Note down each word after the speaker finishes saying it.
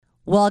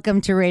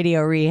Welcome to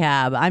Radio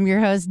Rehab. I'm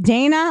your host,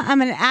 Dana.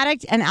 I'm an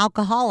addict and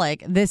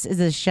alcoholic. This is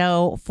a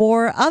show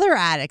for other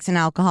addicts and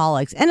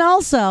alcoholics, and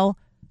also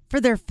for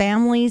their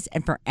families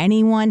and for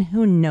anyone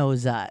who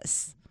knows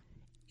us.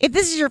 If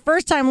this is your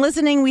first time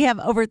listening, we have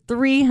over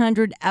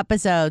 300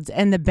 episodes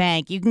in the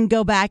bank. You can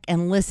go back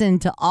and listen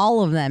to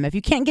all of them. If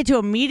you can't get to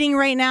a meeting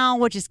right now,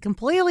 which is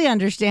completely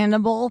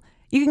understandable,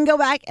 you can go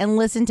back and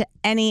listen to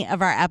any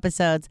of our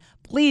episodes.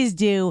 Please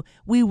do.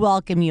 We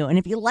welcome you. And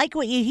if you like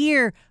what you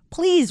hear,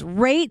 please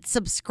rate,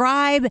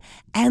 subscribe,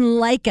 and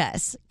like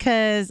us,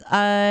 because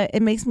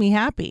it makes me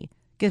happy.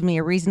 Gives me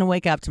a reason to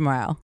wake up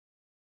tomorrow.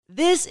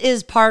 This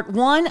is part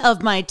one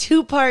of my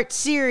two-part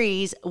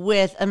series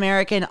with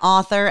American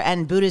author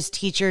and Buddhist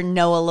teacher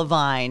Noah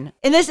Levine.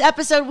 In this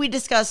episode, we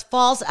discuss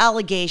false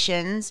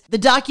allegations, the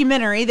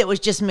documentary that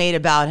was just made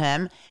about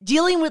him,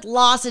 dealing with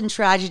loss and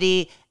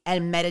tragedy,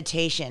 and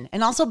meditation,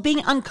 and also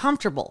being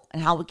uncomfortable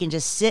and how we can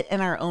just sit in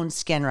our own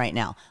skin right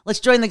now. Let's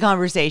join the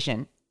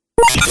conversation.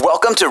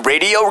 Welcome to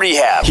Radio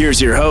Rehab.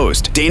 Here's your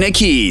host, Dana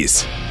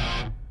Keys.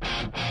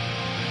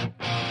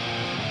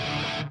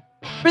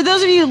 For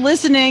those of you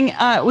listening,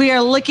 we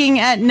are looking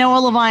at Noah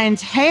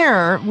Levine's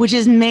hair, which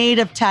is made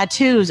of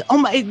tattoos. Oh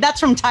my, that's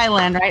from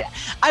Thailand, right?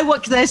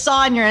 Because I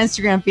saw on your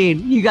Instagram feed,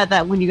 you got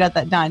that when you got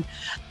that done.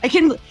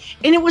 And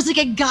it was like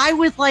a guy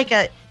with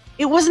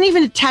it wasn't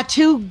even a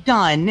tattoo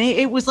gun.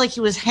 It was like he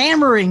was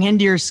hammering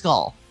into your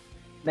skull.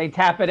 They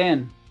tap it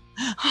in.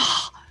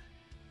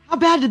 How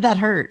bad did that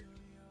hurt?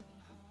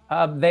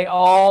 They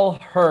all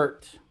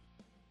hurt.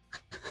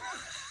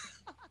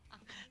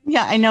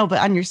 Yeah, I know, but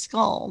on your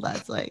skull,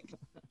 that's like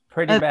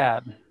pretty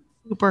bad.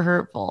 Super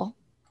hurtful.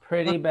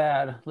 Pretty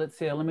bad. Let's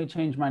see. Let me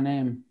change my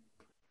name.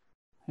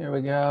 Here we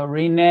go.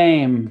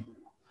 Rename.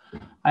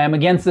 I am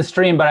against the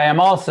stream, but I am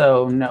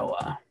also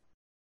Noah.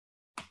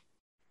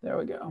 There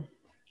we go.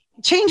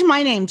 Change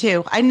my name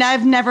too.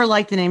 I've never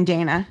liked the name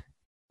Dana.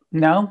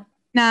 No?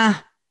 Nah.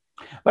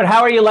 But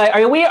how are you like?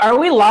 Are we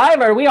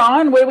live? Are we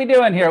on? What are we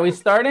doing here? Are we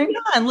starting?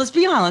 Let's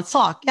be on. Let's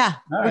talk. Yeah.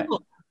 All right.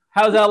 Cool.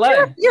 How's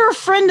LA? You're a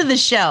friend of the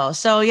show.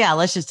 So yeah,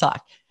 let's just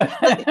talk.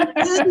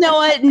 This is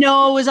Noah.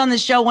 Noah was on the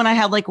show when I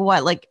had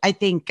I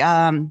think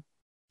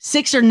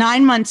 6 or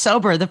 9 months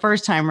sober the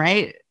first time,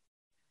 right?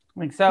 I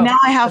think so. Now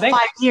I have 5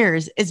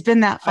 years. It's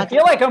been that I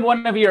feel like I'm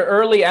one of your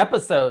early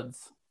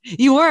episodes.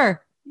 You were.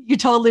 You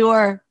totally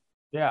were.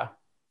 Yeah.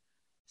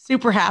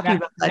 Super happy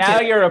about that. Now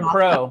you're a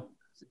pro.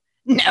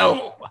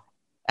 No.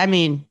 I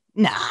mean,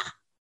 nah.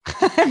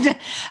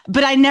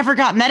 But I never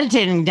got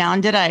meditating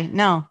down, did I?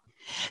 No.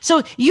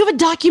 So you have a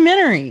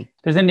documentary.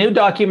 There's a new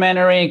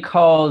documentary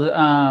called,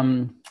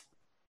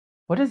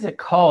 what is it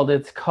called?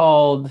 It's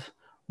called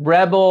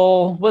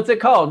Rebel. What's it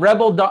called?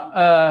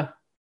 Dharma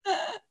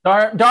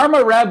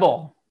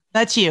Rebel.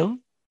 That's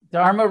you.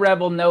 Dharma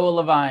Rebel, Noah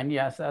Levine.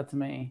 Yes, that's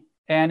me.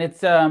 And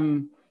it's,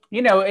 it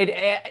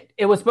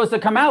was supposed to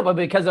come out, but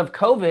because of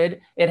COVID,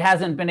 it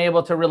hasn't been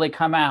able to really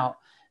come out.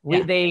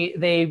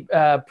 They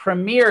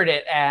premiered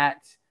it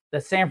at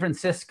the San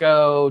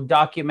Francisco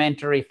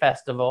Documentary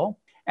Festival.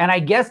 And I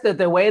guess that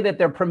the way that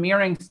they're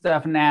premiering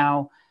stuff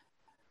now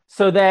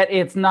so that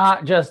it's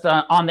not just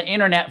on the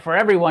internet for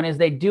everyone is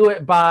they do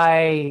it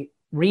by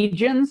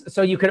regions.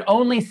 So you could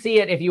only see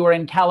it if you were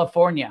in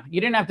California.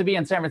 You didn't have to be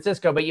in San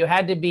Francisco, but you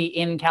had to be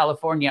in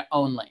California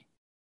only.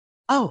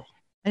 Oh,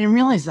 I didn't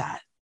realize that.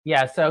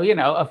 Yeah. So,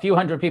 a few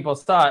hundred people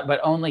saw it, but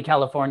only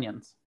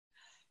Californians.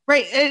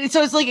 Right.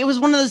 So it's like, it was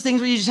one of those things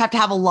where you just have to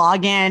have a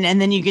login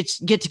and then you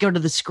get to go to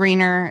the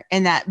screener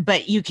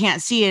but you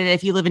can't see it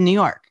if you live in New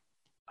York.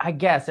 I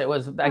guess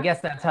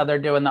that's how they're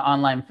doing the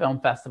online film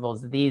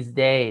festivals these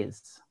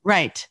days.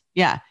 Right.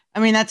 Yeah. I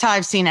mean, that's how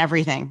I've seen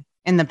everything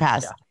in the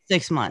past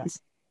 6 months.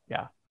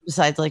 Yeah.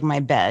 Besides my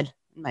bed,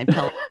 my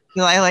pillow.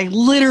 I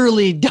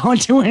literally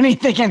don't do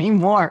anything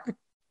anymore.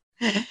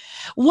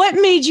 What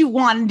made you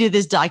want to do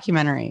this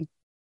documentary?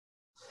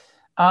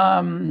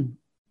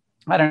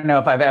 I don't know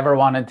if I've ever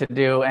wanted to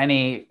do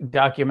any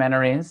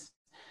documentaries.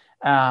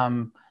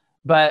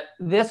 But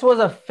this was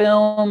a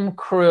film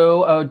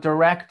crew, a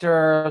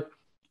director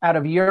out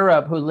of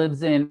Europe who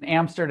lives in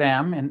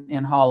Amsterdam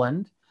in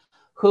Holland,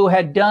 who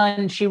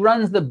she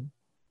runs the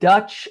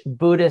Dutch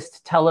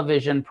Buddhist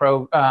television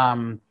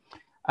channel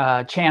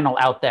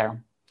out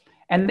there.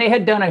 And they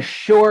had done a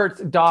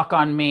short doc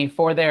on me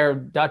for their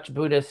Dutch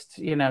Buddhist,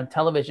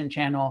 television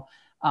channel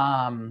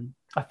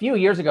a few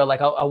years ago,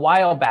 a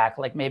while back,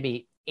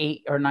 maybe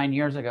 8 or 9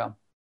 years ago.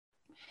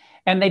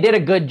 And they did a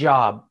good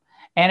job.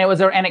 And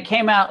it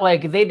came out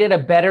they did a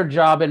better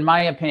job, in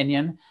my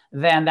opinion,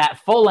 than that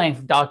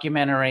full-length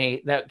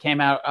documentary that came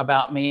out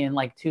about me in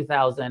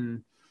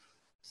 2000,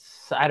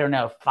 I don't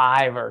know,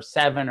 5 or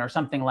 7 or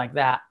something like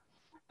that.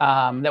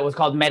 That was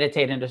called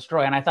Meditate and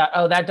Destroy. And I thought,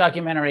 oh, that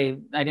documentary,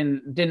 I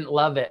didn't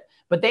love it.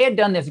 But they had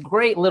done this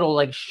great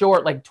little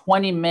short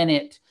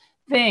 20-minute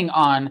thing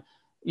on,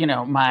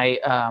 my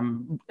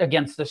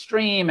Against the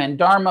Stream and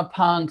Dharma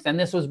Punks. And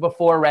this was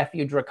before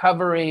Refuge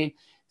Recovery.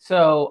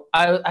 So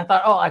I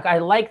thought, oh, I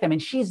like them.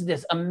 And she's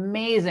this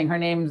amazing, her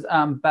name's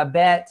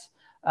Babette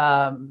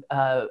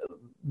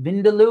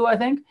Vindaloo, I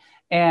think.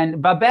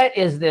 And Babette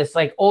is this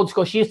like old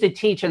school. She used to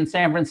teach in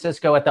San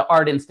Francisco at the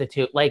Art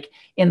Institute, like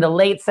in the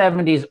late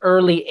 70s,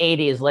 early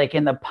 80s, like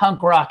in the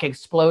punk rock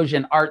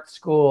explosion art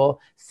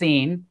school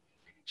scene.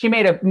 She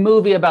made a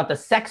movie about the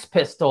Sex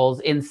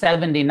Pistols in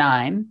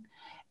 79,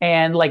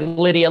 and like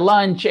Lydia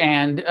Lunch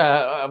and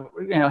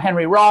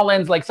Henry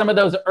Rollins, like some of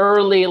those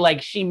early,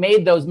 like she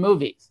made those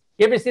movies.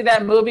 You ever see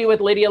that movie with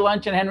Lydia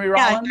Lunch and Henry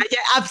Rollins? Yeah,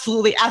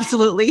 absolutely.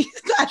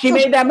 She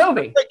made that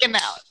movie. Freaking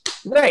out.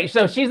 Right.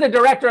 So she's the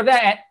director of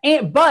that.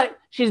 But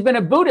she's been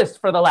a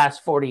Buddhist for the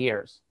last 40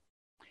 years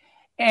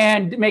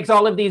and makes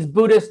all of these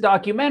Buddhist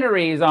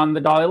documentaries on the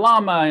Dalai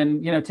Lama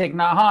and, Thich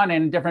Nhat Hanh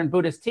and different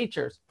Buddhist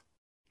teachers.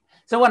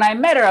 So when I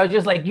met her, I was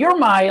just like, you're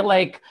my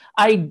like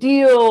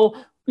ideal,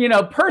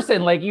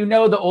 person, like,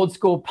 the old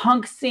school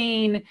punk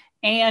scene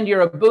and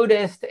you're a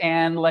Buddhist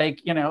and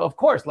like, of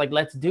course, like,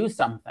 let's do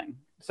something.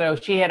 So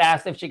she had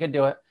asked if she could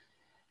do it.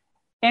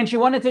 And she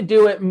wanted to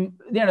do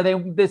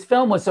it, this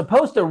film was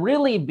supposed to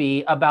really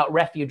be about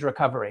refuge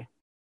recovery.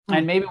 Mm-hmm.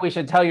 And maybe we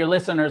should tell your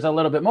listeners a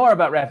little bit more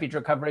about refuge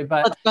recovery,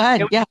 but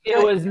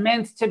it was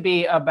meant to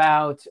be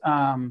about,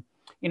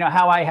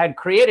 how I had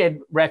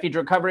created Refuge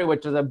Recovery,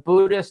 which is a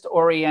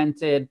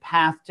Buddhist-oriented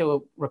path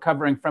to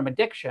recovering from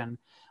addiction,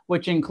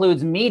 which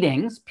includes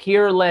meetings,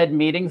 peer-led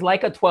meetings,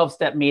 like a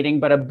 12-step meeting,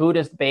 but a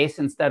Buddhist base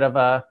instead of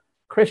a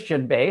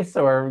Christian base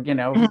or,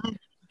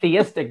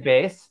 theistic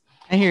base.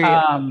 I hear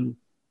you.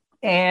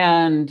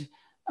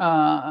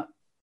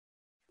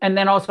 And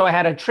then also I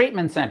had a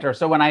treatment center.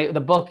 So when the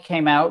book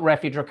came out,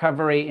 Refuge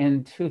Recovery,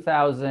 in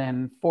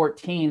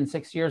 2014,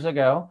 6 years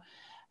ago,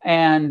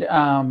 and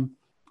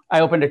I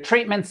opened a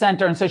treatment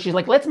center. And so she's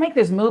like, let's make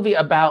this movie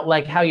about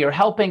like how you're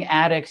helping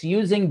addicts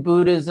using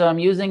Buddhism,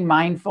 using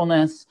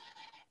mindfulness,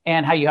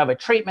 and how you have a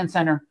treatment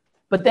center.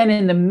 But then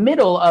in the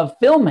middle of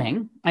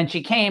filming, and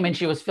she came and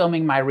she was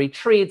filming my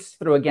retreats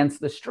through Against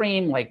the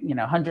Stream, like,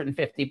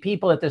 150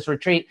 people at this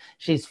retreat.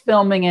 She's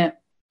filming it.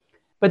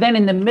 But then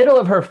in the middle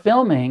of her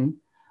filming,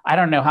 I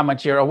don't know how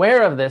much you're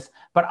aware of this,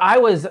 but I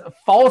was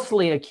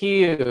falsely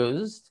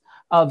accused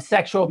of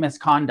sexual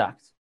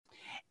misconduct.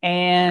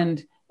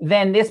 And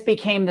then this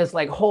became this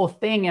like whole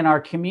thing in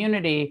our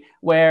community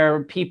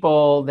where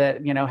people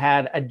that,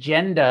 had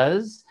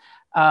agendas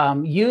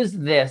used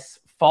this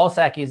false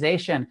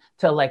accusation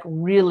to like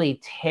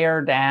really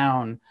tear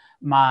down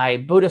my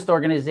Buddhist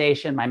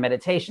organization, my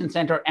meditation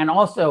center, and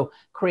also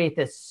create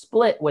this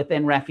split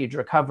within Refuge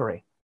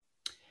Recovery.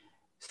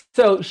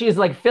 So she's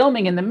like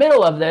filming in the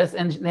middle of this,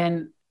 and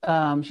then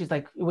she's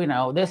like,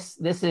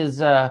 this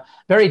is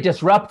very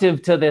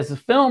disruptive to this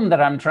film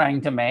that I'm trying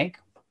to make.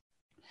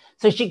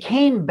 So she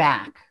came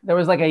back. There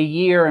was like a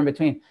year in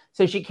between.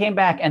 So she came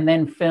back and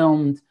then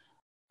filmed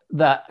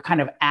the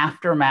kind of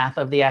aftermath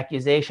of the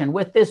accusation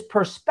with this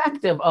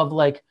perspective of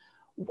like,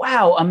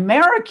 wow,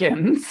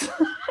 Americans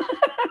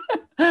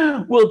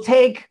will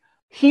take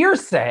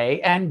hearsay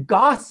and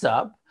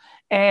gossip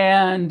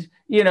and,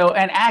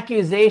 an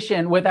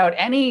accusation without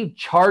any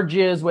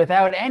charges,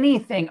 without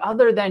anything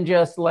other than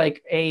just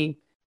like a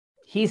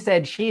he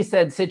said, she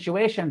said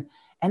situation.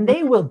 And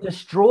they will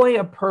destroy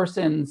a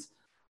person's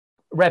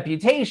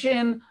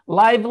reputation,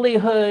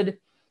 livelihood.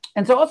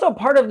 And so also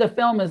part of the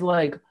film is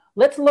like,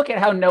 let's look at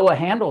how Noah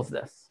handles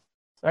this,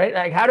 right?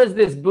 Like, how does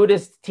this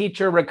Buddhist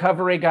teacher,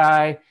 recovery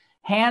guy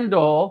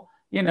handle,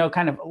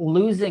 kind of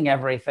losing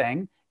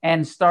everything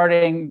and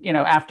starting,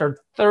 after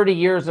 30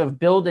 years of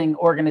building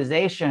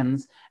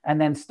organizations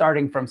and then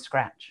starting from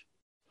scratch?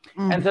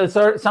 And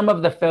so some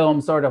of the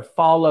film sort of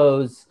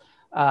follows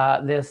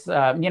this,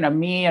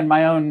 me and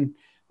my own,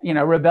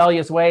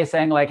 rebellious way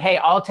saying like, hey,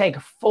 I'll take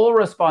full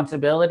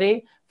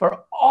responsibility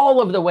for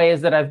all of the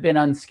ways that I've been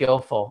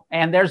unskillful.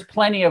 And there's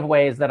plenty of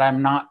ways that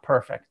I'm not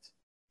perfect.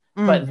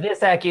 But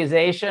this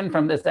accusation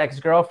from this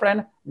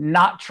ex-girlfriend,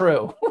 not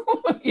true.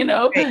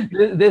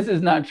 This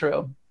is not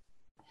true.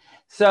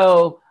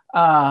 So,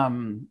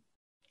 the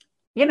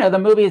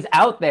movie is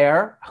out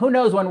there. Who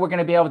knows when we're going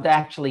to be able to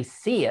actually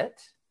see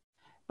it?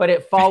 But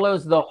it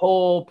follows the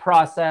whole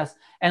process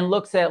and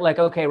looks at like,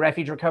 okay,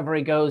 Refuge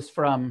Recovery goes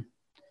from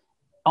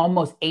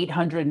almost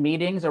 800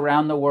 meetings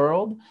around the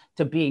world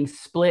to being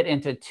split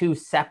into two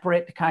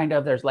separate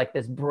there's like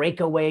this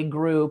breakaway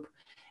group.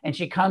 And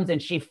she comes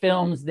and she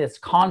films this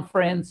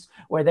conference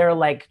where they're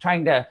like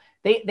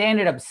they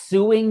ended up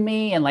suing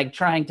me and like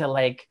trying to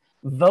like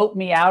vote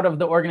me out of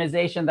the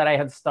organization that I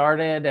had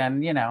started.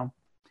 And,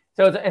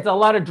 so it's a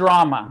lot of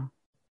drama.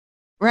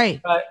 Right.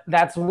 But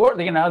that's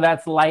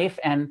that's life.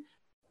 And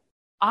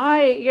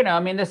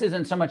this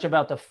isn't so much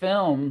about the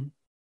film,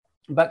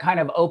 but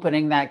kind of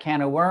opening that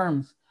can of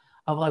worms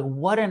of like,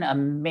 what an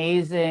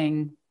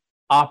amazing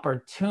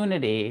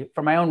opportunity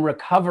for my own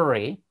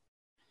recovery.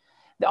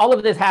 All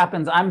of this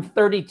happens. I'm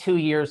 32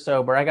 years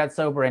sober. I got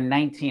sober in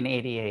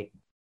 1988.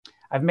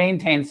 I've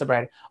maintained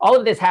sobriety. All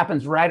of this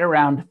happens right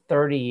around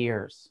 30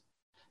 years.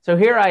 So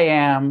here I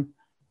am,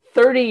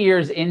 30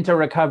 years into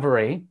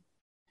recovery,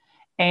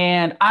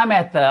 And I'm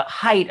at the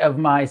height of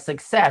my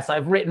success.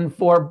 I've written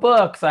 4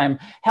 books. I'm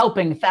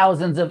helping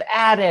thousands of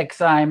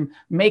addicts. I'm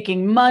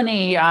making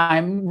money.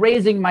 I'm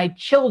raising my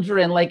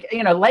children. Like,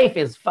 life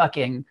is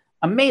fucking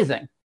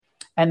amazing.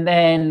 And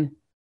then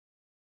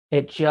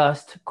it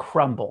just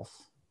crumbles.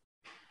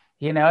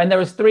 And there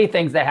was 3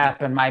 things that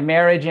happened. My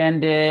marriage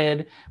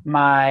ended,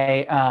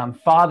 my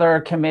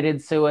father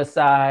committed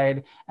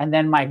suicide, and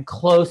then my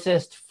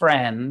closest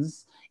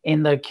friends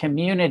in the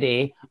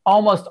community,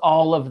 almost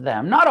all of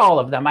them, not all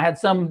of them, I had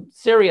some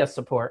serious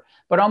support,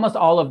 but almost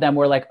all of them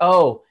were like,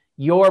 oh,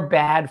 you're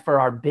bad for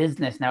our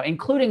business now,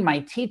 including my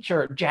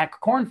teacher,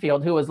 Jack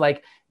Cornfield, who was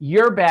like,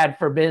 you're bad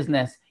for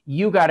business.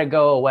 You got to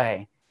go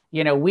away.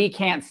 We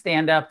can't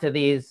stand up to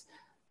these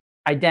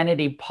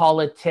identity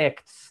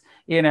politics,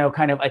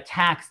 kind of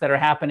attacks that are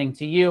happening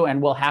to you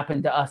and will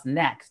happen to us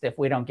next if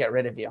we don't get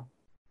rid of you.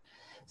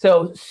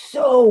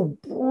 So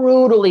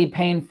brutally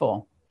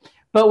painful.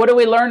 But what do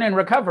we learn in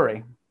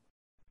recovery?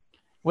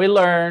 We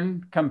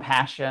learn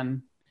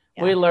compassion.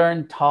 Yeah. We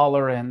learn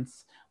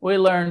tolerance. We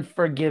learn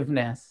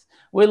forgiveness.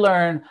 We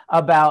learn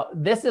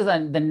about this is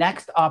the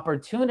next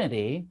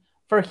opportunity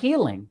for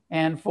healing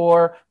and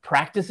for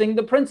practicing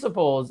the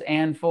principles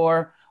and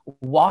for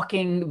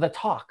walking the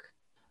talk.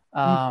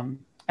 And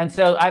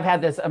so I've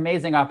had this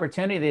amazing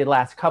opportunity the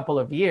last couple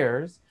of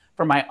years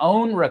for my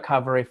own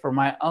recovery, for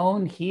my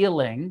own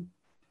healing,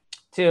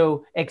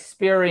 to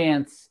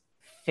experience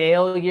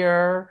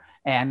failure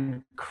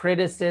and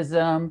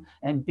criticism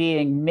and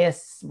being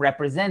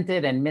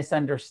misrepresented and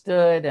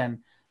misunderstood. And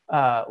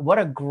what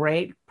a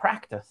great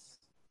practice.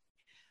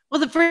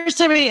 Well, the first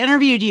time I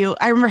interviewed you,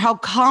 I remember how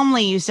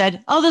calmly you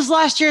said, oh, this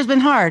last year has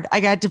been hard. I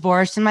got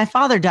divorced and my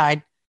father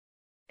died.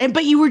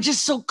 But you were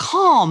just so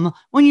calm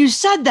when you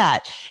said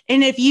that.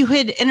 And if you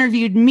had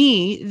interviewed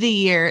me the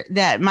year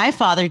that my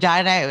father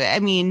died,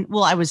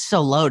 I was so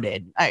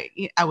loaded. I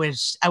would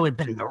have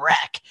been a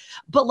wreck.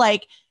 But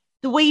like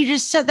the way you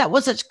just said that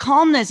was such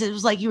calmness. It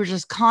was like you were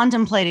just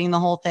contemplating the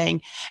whole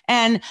thing.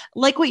 And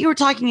like what you were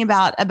talking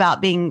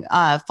about being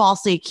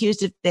falsely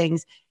accused of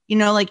things,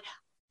 like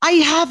I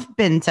have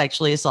been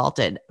sexually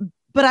assaulted,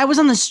 but I was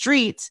on the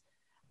streets.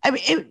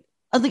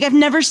 I've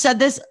never said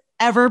this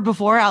ever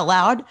before out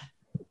loud.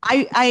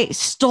 I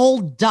stole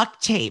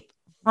duct tape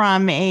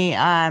from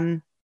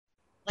a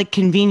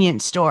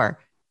convenience store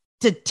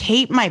to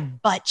tape my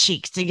butt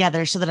cheeks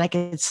together so that I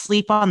could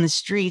sleep on the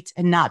streets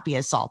and not be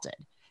assaulted.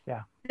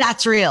 Yeah.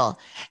 That's real.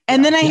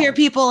 And then I hear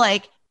people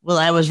like, well,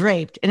 I was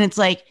raped. And it's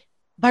like,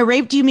 by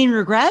rape, do you mean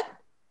regret?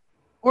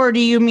 Or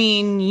do you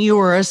mean you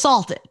were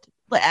assaulted?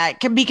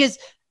 Because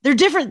they're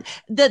different.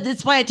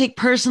 That's why I take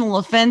personal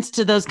offense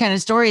to those kind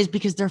of stories,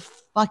 because they're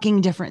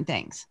fucking different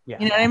things. Yeah.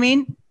 You know what I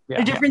mean?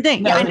 Yeah. A different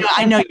thing. No, Yeah,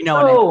 I know you know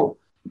what I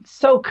mean.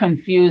 So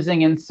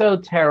confusing and so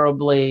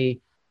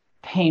terribly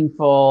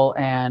painful,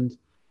 and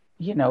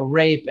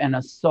rape and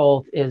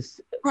assault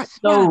is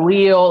so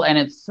real, and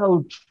it's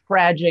so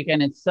tragic,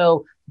 and it's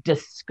so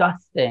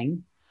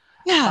disgusting.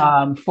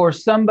 Yeah. For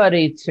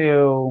somebody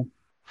to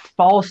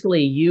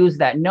falsely use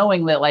that,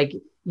 knowing that like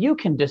you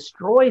can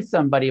destroy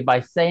somebody by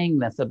saying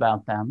this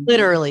about them,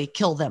 literally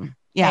kill them.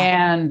 Yeah.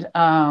 And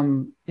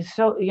it's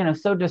so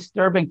so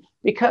disturbing,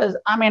 because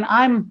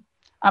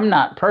I'm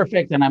not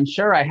perfect, and I'm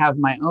sure I have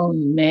my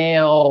own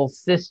male,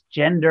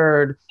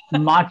 cisgendered,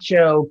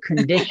 macho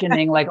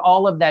conditioning. Like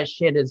all of that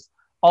shit is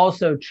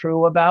also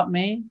true about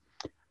me.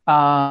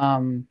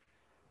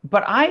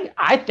 But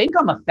I think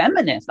I'm a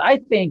feminist. I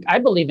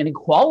believe in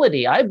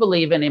equality. I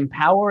believe in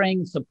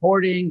empowering,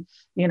 supporting,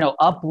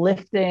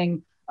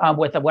 uplifting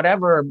with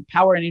whatever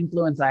power and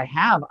influence I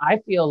have. I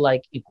feel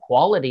like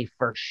equality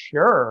for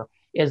sure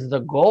is the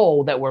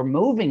goal that we're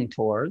moving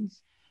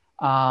towards.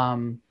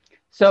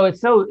 So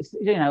it's so,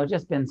 it's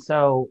just been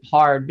so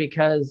hard,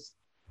 because,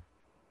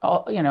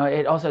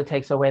 it also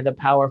takes away the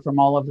power from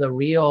all of the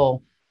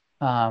real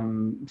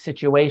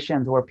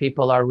situations where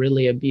people are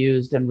really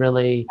abused and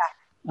really,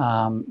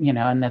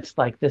 and it's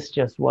like, this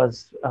just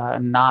was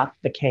not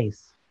the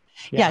case.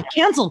 Yeah.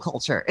 Cancel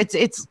culture.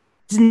 It's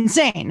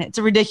insane. It's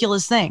a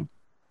ridiculous thing.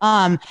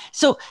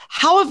 So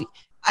how have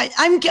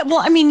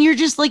you're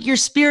just like, you're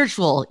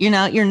spiritual,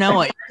 you're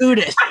Noah,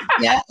 Buddhist.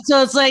 Yeah.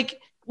 So it's like,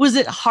 was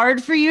it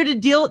hard for you to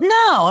deal?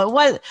 No, it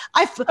was. Why do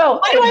I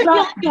feel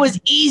like it was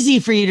easy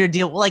for you to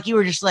deal? Like you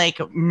were just like,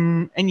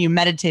 and you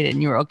meditated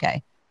and you were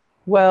okay.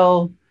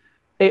 Well,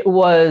 it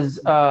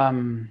was,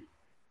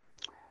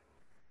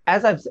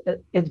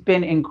 it's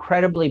been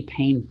incredibly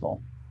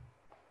painful,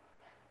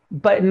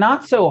 but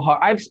not so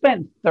hard. I've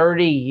spent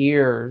 30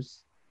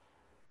 years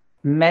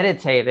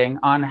meditating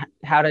on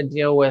how to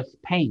deal with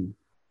pain.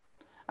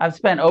 I've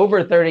spent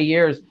over 30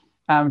 years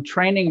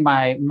training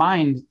my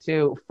mind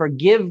to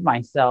forgive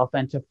myself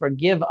and to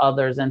forgive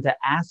others and to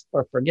ask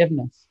for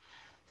forgiveness.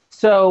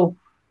 So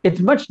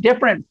it's much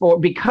different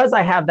because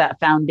I have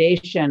that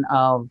foundation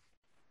of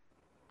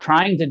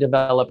trying to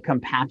develop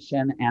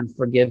compassion and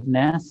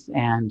forgiveness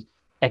and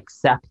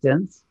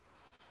acceptance.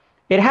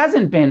 It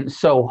hasn't been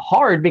so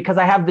hard because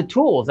I have the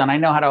tools and I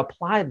know how to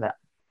apply them.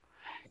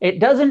 it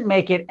doesn't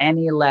make it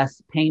any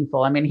less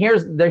painful. I mean,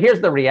 here's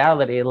the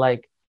reality,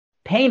 like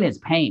pain is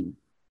pain.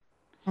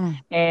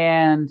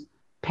 And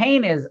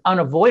pain is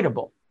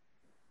unavoidable.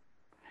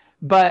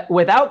 But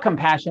without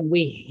compassion,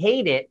 we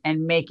hate it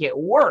and make it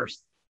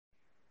worse.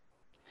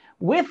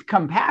 With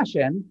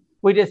compassion,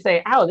 we just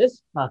say, ow,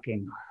 this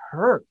fucking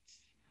hurts.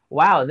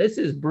 Wow, this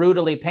is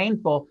brutally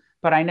painful,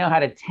 but I know how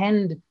to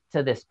tend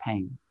to this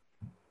pain.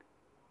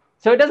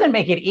 So it doesn't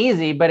make it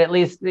easy, but at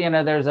least,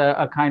 there's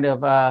a kind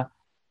of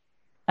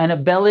an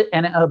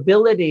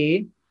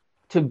ability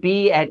to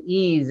be at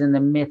ease in the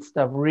midst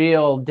of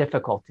real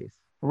difficulties,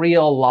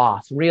 real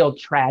loss, real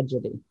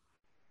tragedy.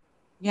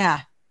 Yeah.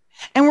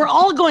 And we're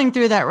all going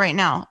through that right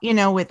now,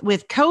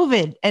 with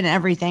COVID and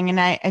everything. And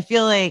I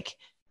feel like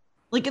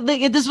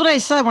this is what I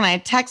said when I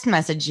text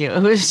messaged you.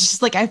 It was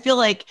just like, I feel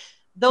like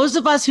those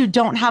of us who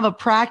don't have a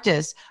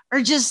practice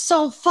are just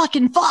so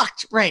fucking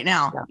fucked right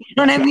now. Yeah. You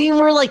know what I mean?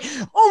 We're like,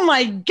 oh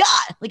my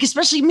God, like,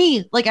 especially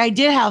me, like I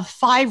did have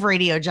 5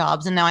 radio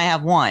jobs and now I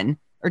have 1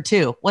 or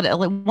 2, like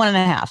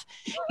 1.5,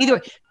 either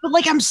way. But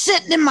like, I'm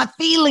sitting in my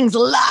feelings a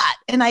lot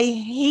and I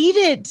hate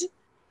it.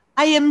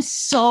 I am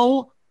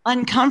so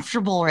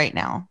uncomfortable right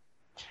now.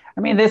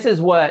 I mean, this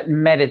is what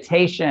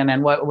meditation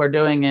and what we're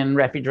doing in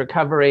Refuge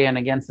Recovery and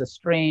Against the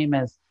Stream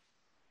is,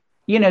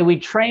 we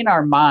train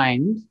our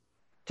mind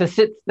to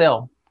sit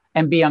still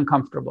and be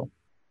uncomfortable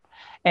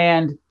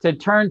and to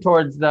turn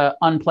towards the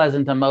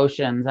unpleasant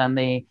emotions and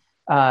the,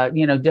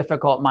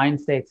 difficult mind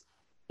states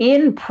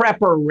in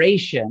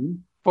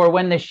preparation for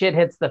when the shit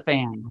hits the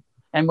fan.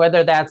 And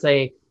whether that's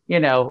a,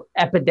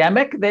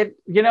 epidemic that,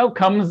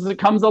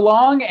 comes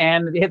along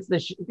and hits the,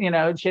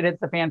 shit hits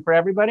the fan for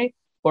everybody,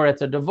 or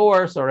it's a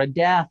divorce or a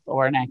death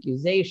or an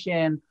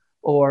accusation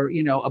or,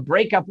 a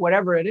breakup,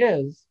 whatever it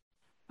is,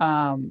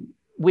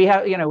 we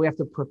have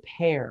to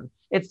prepare.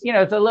 It's,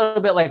 it's a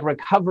little bit like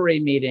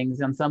recovery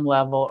meetings on some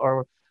level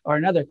or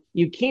another.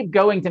 You keep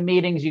going to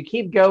meetings, you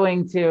keep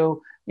going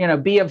to,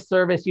 be of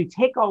service. You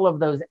take all of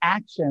those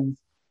actions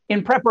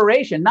in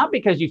preparation, not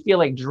because you feel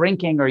like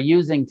drinking or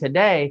using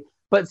today,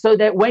 but so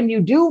that when you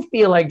do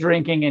feel like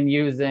drinking and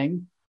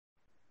using,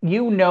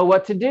 you know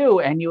what to do.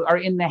 And you are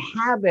in the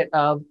habit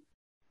of,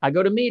 I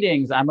go to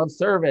meetings, I'm of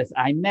service,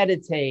 I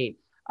meditate.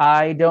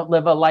 I don't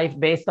live a life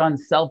based on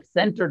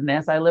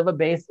self-centeredness. I live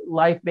a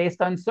life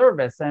based on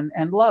service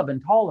and love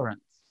and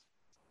tolerance.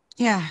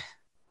 Yeah.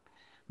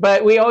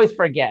 But we always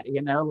forget,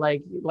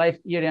 like life,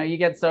 you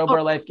get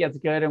sober, life gets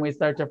good, and we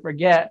start to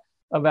forget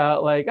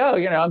about like, oh,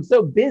 I'm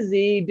so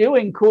busy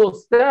doing cool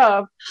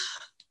stuff.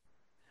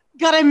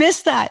 God, I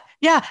miss that.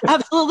 Yeah,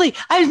 absolutely.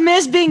 I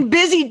miss being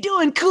busy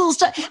doing cool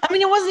stuff. I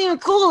mean, it wasn't even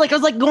cool. Like I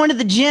was like going to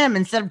the gym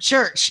instead of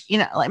church,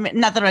 like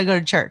not that I go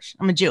to church,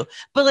 I'm a Jew,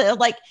 but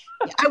like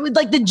I would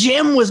like the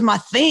gym was my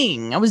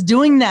thing. I was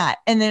doing that.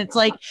 And then it's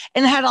like,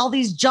 and I had all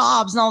these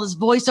jobs and all this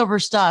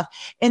voiceover stuff.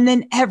 And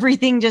then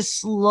everything just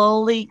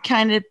slowly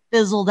kind of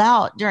fizzled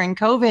out during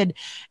COVID.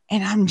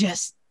 And I'm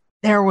just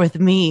there with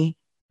me.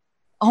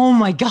 Oh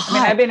my God.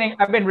 I mean,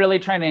 I've been really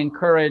trying to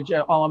encourage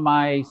all of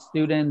my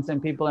students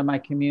and people in my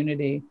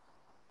community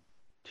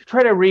to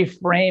try to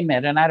reframe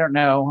it. And I don't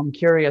know, I'm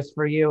curious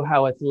for you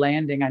how it's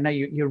landing. I know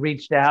you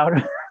reached out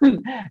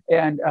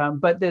and,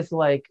 but this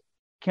like,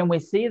 can we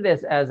see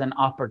this as an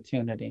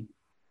opportunity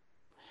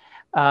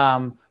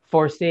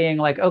for seeing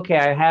like, okay,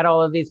 I had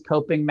all of these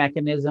coping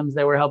mechanisms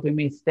that were helping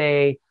me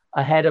stay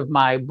ahead of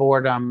my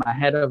boredom,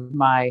 ahead of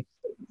my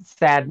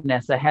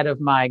sadness, ahead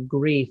of my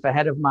grief,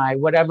 ahead of my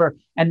whatever.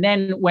 And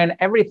then when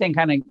everything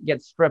kind of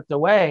gets stripped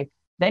away,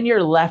 then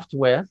you're left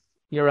with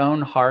your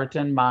own heart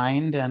and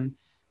mind and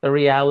the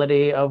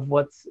reality of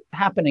what's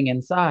happening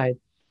inside.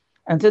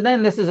 And so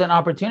then this is an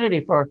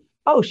opportunity for,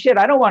 oh shit,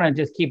 I don't want to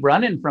just keep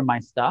running from my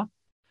stuff.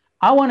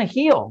 I want to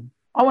heal.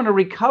 I want to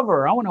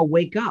recover. I want to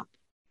wake up.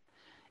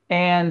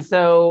 And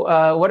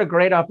so what a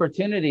great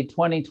opportunity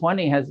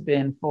 2020 has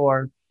been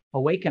for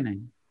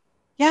awakening.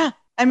 Yeah.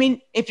 I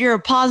mean, if you're a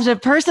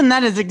positive person,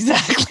 that is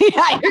exactly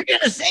how you're going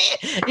to say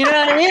it. You know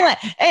what I mean? Like,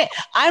 hey,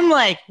 I'm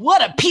like,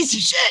 what a piece of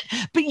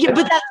shit. But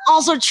but that's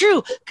also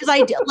true. Because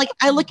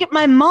I look at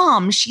my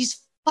mom. She's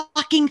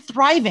fucking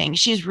thriving.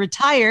 She's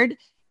retired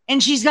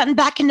and she's gotten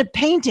back into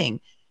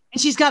painting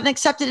and she's gotten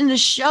accepted into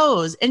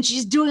shows and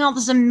she's doing all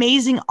this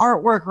amazing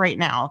artwork right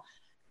now,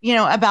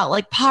 about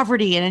like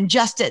poverty and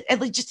injustice. And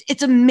like,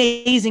 it's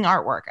amazing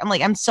artwork.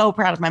 I'm so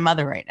proud of my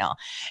mother right now.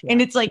 Yeah.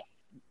 And it's like,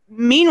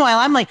 meanwhile,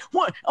 I'm like,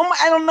 what? Oh,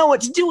 I don't know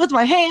what to do with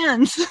my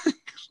hands.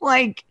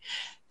 Like,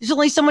 there's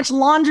only so much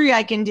laundry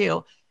I can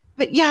do.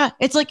 But yeah,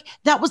 it's like,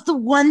 that was the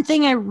one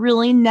thing I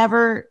really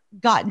never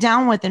got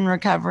down with in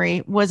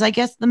recovery was, I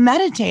guess, the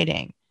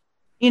meditating.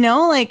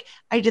 Like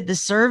I did the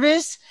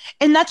service.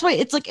 And that's why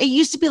it's like, it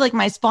used to be like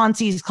my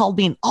sponsees called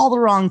me in all the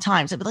wrong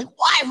times. I'd be like,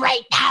 why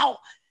right now?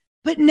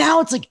 But now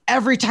it's like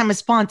every time a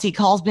sponsee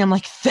calls me, I'm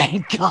like,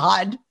 thank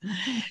God,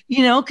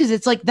 because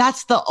it's like,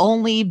 that's the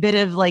only bit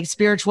of like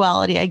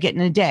spirituality I get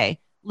in a day,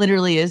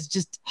 literally is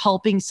just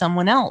helping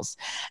someone else.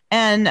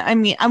 And I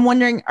mean, I'm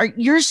wondering,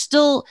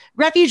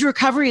 Refuge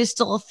Recovery is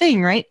still a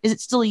thing, right? Is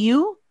it still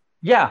you?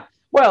 Yeah.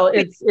 Well,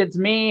 it's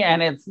me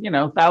and it's,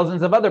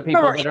 thousands of other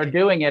people that are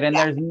doing it. And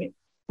there's me.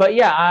 But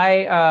yeah,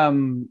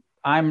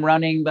 I'm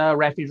running the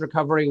Refuge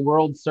Recovery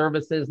World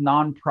Services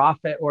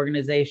nonprofit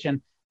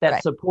organization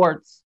that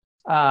supports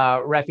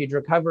refuge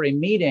recovery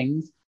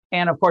meetings.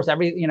 And of course,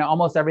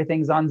 almost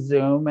everything's on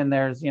Zoom, and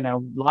there's,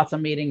 lots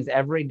of meetings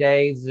every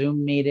day,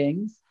 Zoom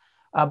meetings.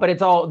 But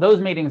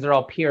those meetings are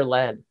all peer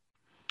led.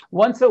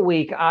 Once a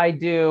week, I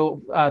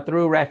do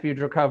through Refuge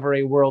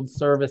Recovery World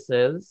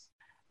Services,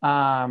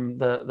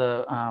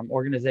 the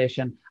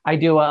organization. I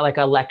do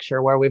a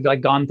lecture where we've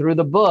gone through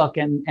the book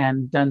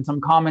and done some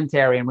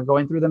commentary, and we're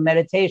going through the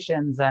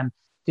meditations and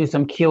do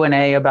some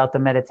Q&A about the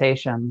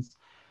meditations.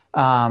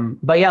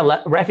 But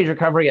yeah, Refuge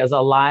Recovery is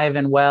alive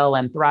and well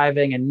and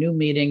thriving, and new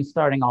meetings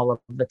starting all of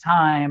the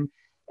time.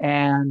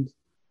 And,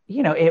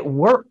 it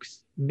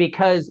works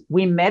because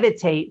we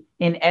meditate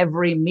in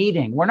every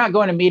meeting. We're not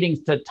going to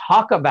meetings to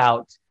talk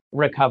about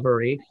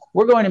recovery.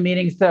 We're going to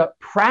meetings to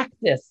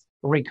practice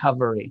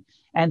recovery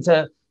and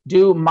to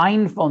do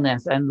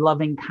mindfulness and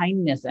loving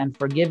kindness and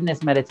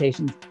forgiveness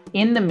meditations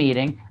in the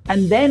meeting,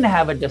 and then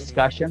have a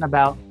discussion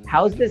about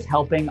how's this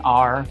helping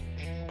our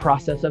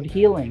process of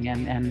healing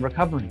and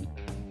recovery.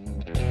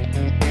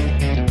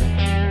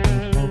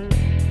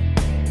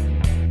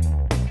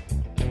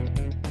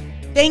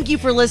 Thank you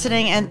for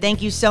listening, and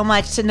thank you so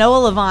much to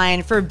Noah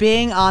Levine for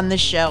being on the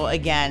show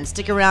again.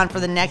 Stick around for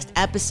the next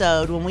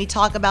episode when we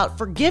talk about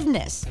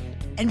forgiveness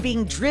and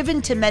being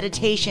driven to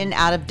meditation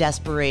out of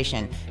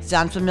desperation.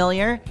 Sound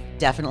familiar?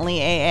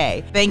 Definitely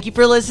AA. Thank you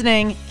for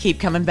listening. Keep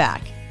coming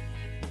back.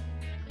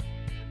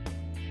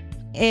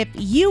 If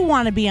you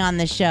want to be on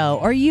the show,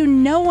 or you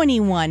know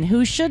anyone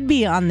who should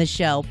be on the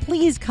show,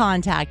 please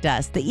contact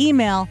us. The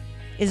email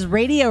is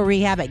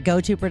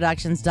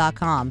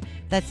radiorehab@gotoproductions.com.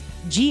 That's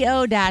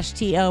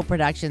go-to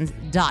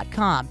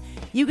productions.com.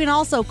 You can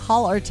also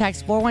call or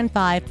text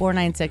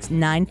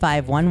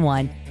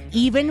 415-496-9511,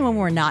 even when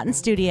we're not in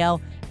studio.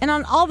 And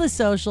on all the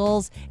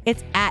socials,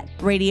 it's at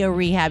Radio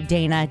Rehab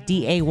Dana,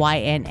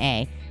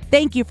 Dayna.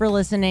 Thank you for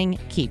listening.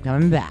 Keep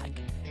coming back.